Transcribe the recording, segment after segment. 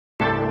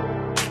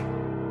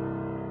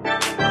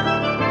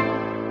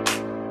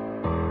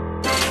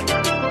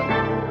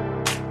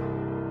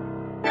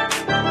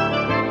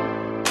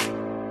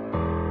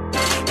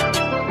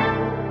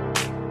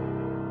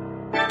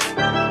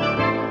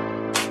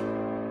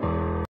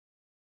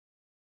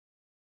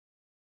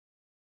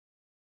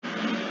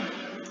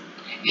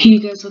Hey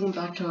you guys, welcome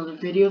back to another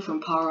video from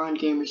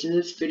PowerOnGamerZ. In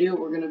this video,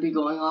 we're going to be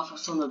going off of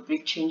some of the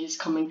big changes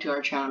coming to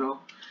our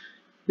channel.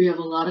 We have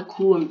a lot of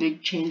cool and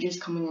big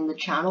changes coming in the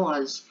channel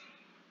as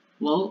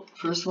well.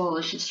 First of all,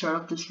 let's just start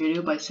off this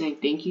video by saying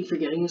thank you for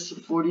getting us to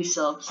 40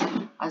 subs,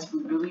 as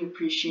we really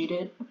appreciate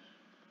it.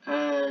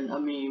 And I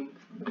mean,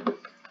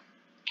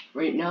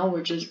 right now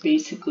we're just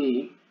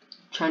basically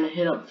trying to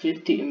hit up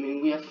 50. I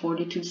mean, we have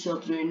 42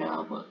 subs right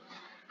now, but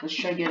let's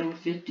try getting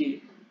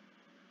 50.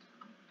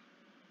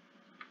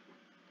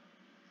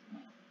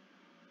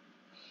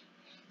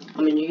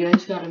 I mean, you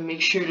guys gotta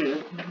make sure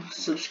to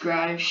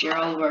subscribe, share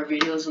all of our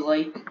videos,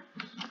 like,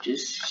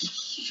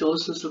 just show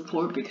us some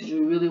support because we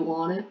really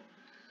want it.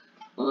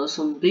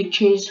 Some big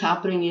changes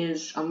happening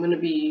is I'm gonna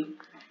be,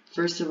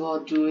 first of all,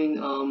 doing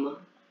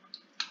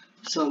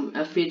some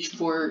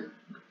FH4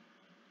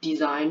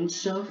 design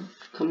stuff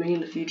coming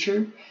in the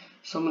future.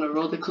 So I'm gonna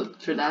roll the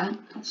clip for that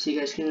so you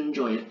guys can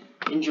enjoy it.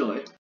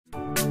 Enjoy.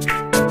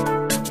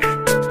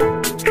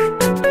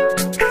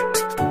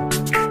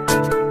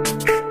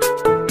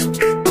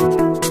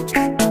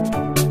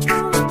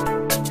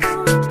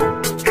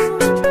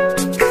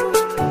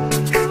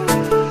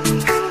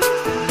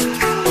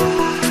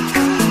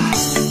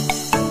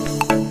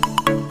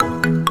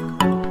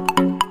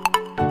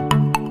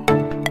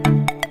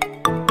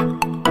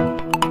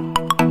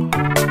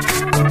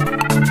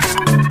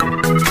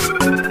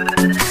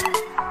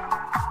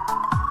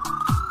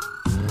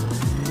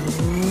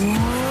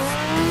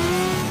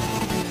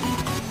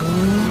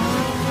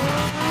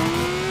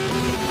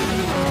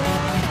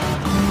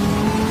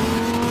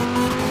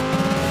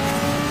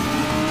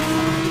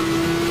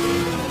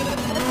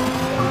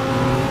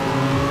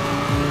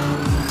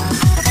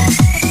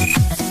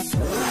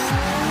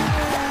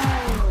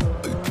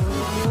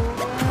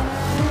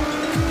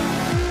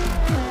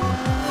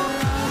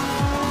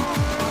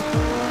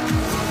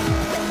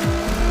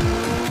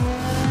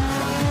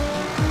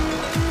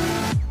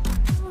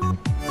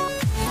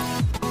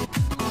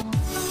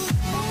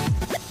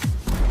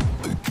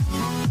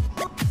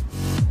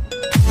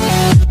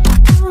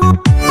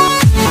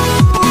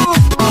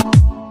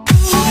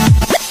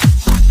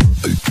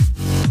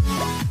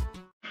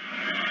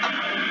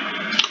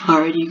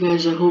 Alright you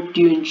guys, I hope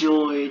you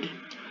enjoyed.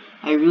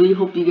 I really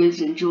hope you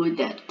guys enjoyed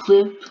that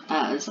clip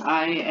as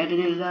I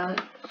edited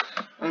that,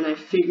 and I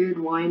figured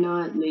why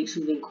not make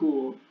something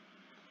cool.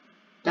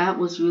 That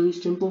was really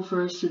simple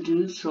for us to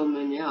do, so I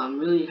mean, yeah, I'm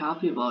really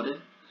happy about it.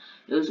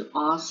 It was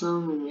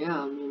awesome, and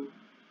yeah, I mean,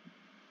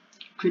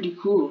 pretty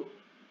cool.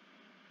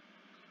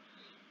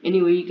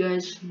 Anyway you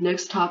guys,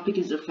 next topic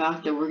is the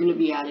fact that we're going to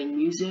be adding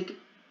music,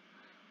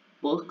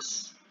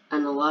 books,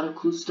 and a lot of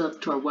cool stuff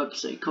to our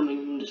website coming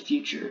in the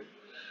future.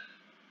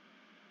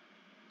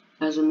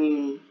 As I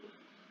mean,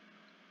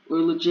 we're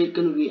legit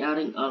gonna be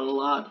adding a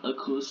lot of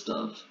cool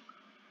stuff.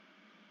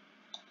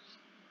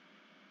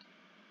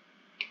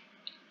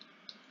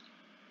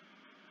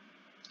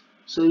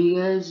 So you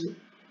guys,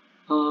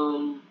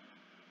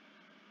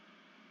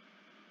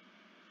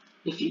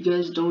 if you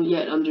guys don't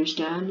yet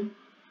understand,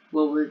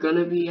 what we're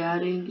gonna be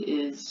adding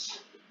is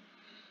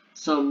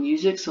some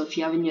music. So if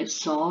you haven't yet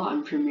saw,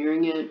 I'm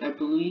premiering it, I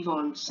believe,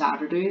 on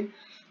Saturday,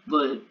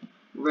 but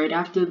right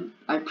after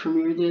I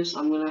premiere this,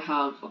 I'm gonna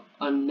have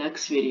a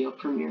next video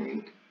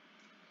premiering.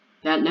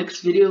 That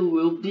next video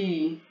will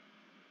be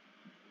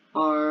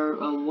our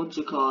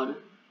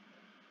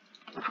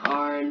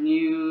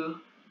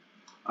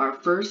our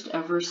first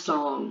ever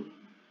song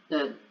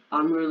that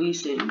I'm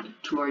releasing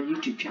to our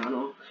YouTube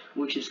channel,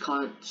 which is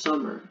called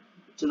Summer.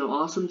 It's an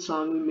awesome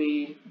song we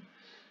made.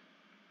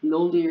 No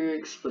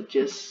lyrics, but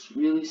just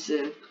really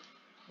sick.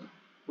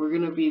 We're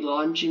gonna be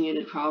launching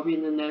it probably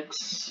in the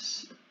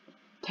next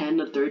 10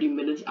 to 30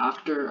 minutes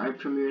after I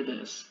premiere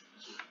this.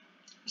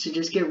 So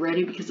just get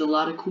ready because a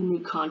lot of cool new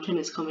content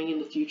is coming in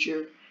the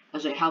future,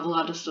 as I have a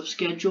lot of stuff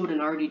scheduled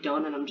and already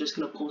done, and I'm just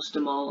gonna post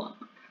them all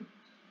up.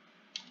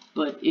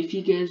 But if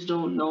you guys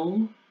don't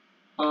know,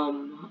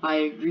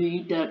 I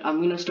agreed that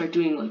I'm gonna start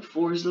doing like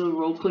Forza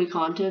roleplay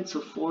content.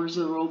 So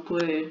Forza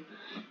roleplay,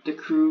 the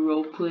crew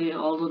roleplay,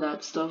 all of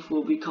that stuff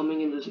will be coming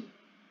in the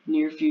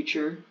near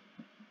future.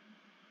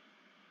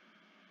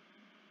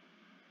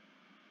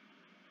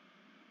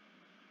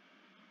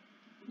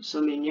 So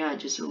I mean, yeah,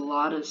 just a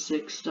lot of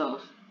sick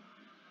stuff.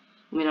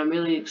 I mean, I'm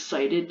really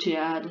excited to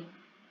add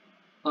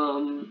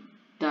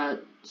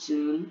that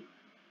soon.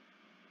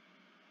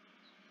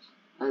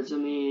 As I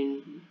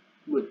mean,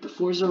 with the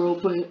Forza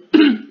roleplay,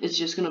 it's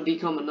just gonna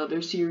become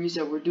another series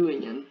that we're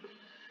doing, and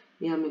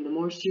yeah, I mean, the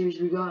more series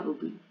we got, it'll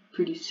be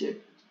pretty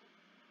sick.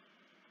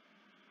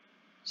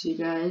 So you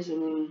guys, I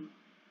mean,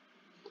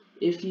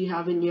 if you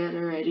haven't yet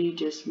already,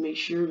 just make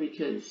sure,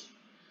 because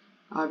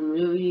I'm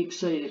really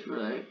excited for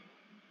that.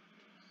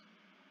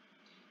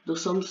 Though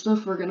some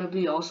stuff we're gonna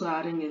be also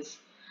adding is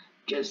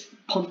just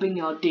pumping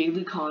out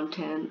daily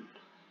content,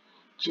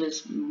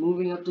 just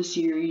moving up the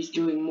series,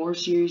 doing more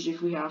series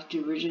if we have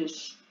to.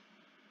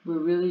 We're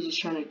really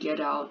just trying to get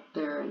out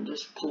there and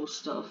just post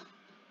stuff.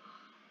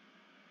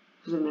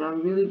 Because I mean,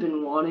 I've really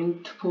been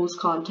wanting to post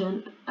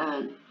content,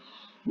 and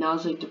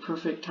now's like the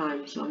perfect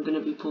time, so I'm gonna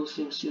be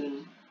posting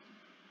soon.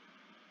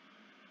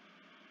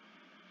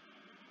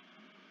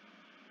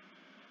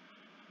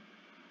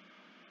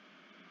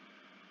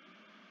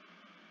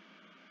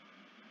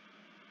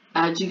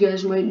 As you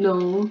guys might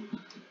know,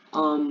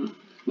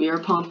 we are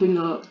pumping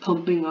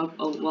up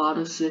a lot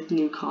of sick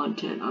new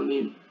content. I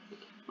mean,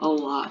 a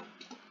lot.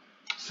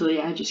 So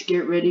yeah, just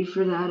get ready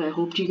for that. I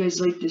hope you guys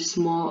like this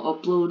small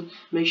upload.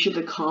 Make sure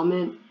to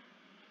comment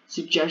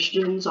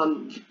suggestions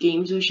on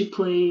games we should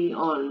play,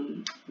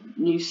 on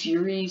new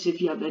series.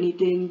 If you have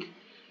anything,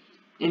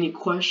 any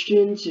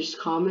questions, just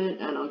comment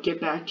and I'll get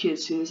back to you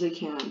as soon as I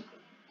can.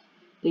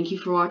 Thank you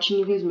for watching,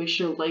 you guys. Make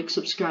sure to like,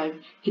 subscribe,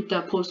 hit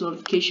that post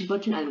notification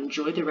button, and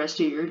enjoy the rest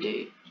of your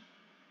day.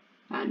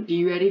 And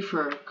be ready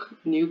for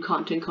new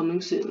content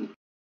coming soon.